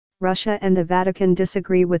Russia and the Vatican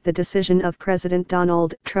disagree with the decision of President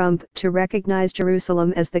Donald Trump to recognize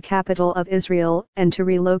Jerusalem as the capital of Israel and to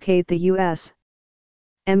relocate the U.S.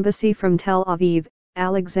 Embassy from Tel Aviv.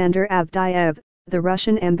 Alexander Avdyev, the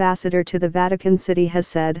Russian ambassador to the Vatican City, has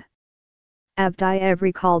said. Avdyev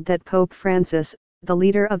recalled that Pope Francis, the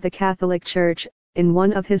leader of the Catholic Church, in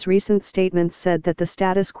one of his recent statements said that the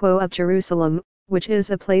status quo of Jerusalem, which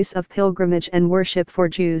is a place of pilgrimage and worship for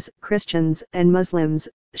Jews, Christians, and Muslims,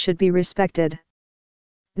 should be respected.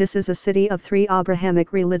 This is a city of 3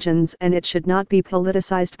 Abrahamic religions and it should not be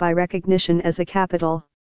politicized by recognition as a capital.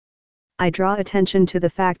 I draw attention to the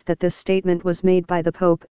fact that this statement was made by the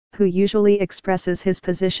Pope, who usually expresses his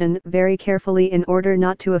position very carefully in order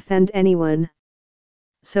not to offend anyone.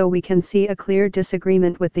 So we can see a clear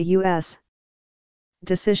disagreement with the U.S.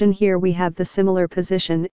 decision here. We have the similar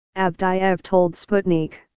position, Avdyev told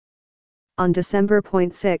Sputnik. On December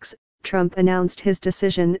 6, Trump announced his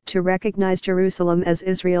decision to recognize Jerusalem as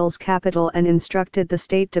Israel's capital and instructed the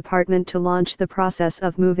State Department to launch the process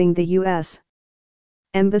of moving the U.S.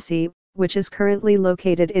 Embassy, which is currently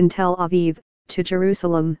located in Tel Aviv, to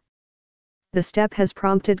Jerusalem. The step has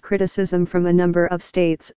prompted criticism from a number of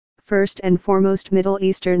states, first and foremost Middle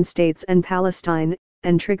Eastern states and Palestine,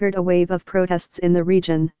 and triggered a wave of protests in the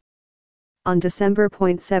region. On December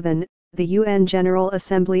 7, the UN General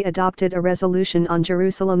Assembly adopted a resolution on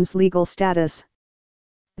Jerusalem's legal status.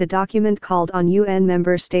 The document called on UN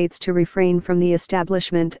member states to refrain from the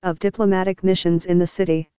establishment of diplomatic missions in the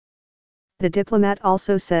city. The diplomat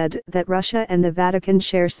also said that Russia and the Vatican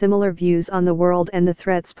share similar views on the world and the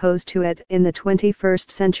threats posed to it in the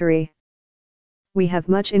 21st century. We have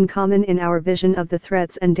much in common in our vision of the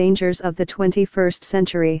threats and dangers of the 21st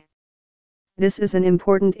century. This is an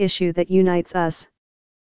important issue that unites us.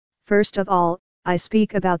 First of all, I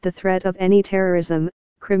speak about the threat of any terrorism,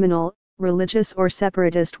 criminal, religious or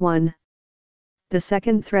separatist one. The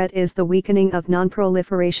second threat is the weakening of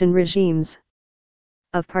non-proliferation regimes.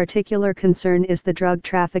 Of particular concern is the drug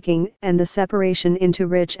trafficking and the separation into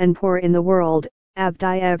rich and poor in the world,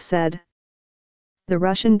 Avdyev said. The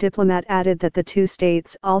Russian diplomat added that the two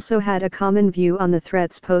states also had a common view on the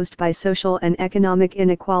threats posed by social and economic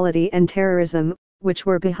inequality and terrorism, which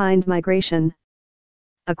were behind migration.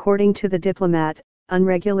 According to the diplomat,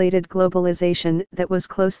 unregulated globalization that was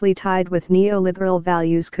closely tied with neoliberal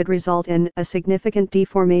values could result in a significant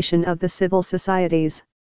deformation of the civil societies.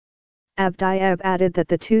 Avdyev added that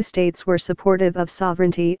the two states were supportive of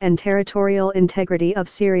sovereignty and territorial integrity of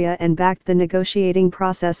Syria and backed the negotiating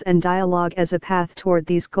process and dialogue as a path toward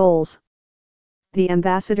these goals. The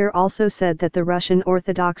ambassador also said that the Russian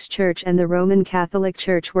Orthodox Church and the Roman Catholic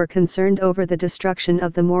Church were concerned over the destruction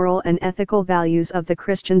of the moral and ethical values of the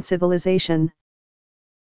Christian civilization.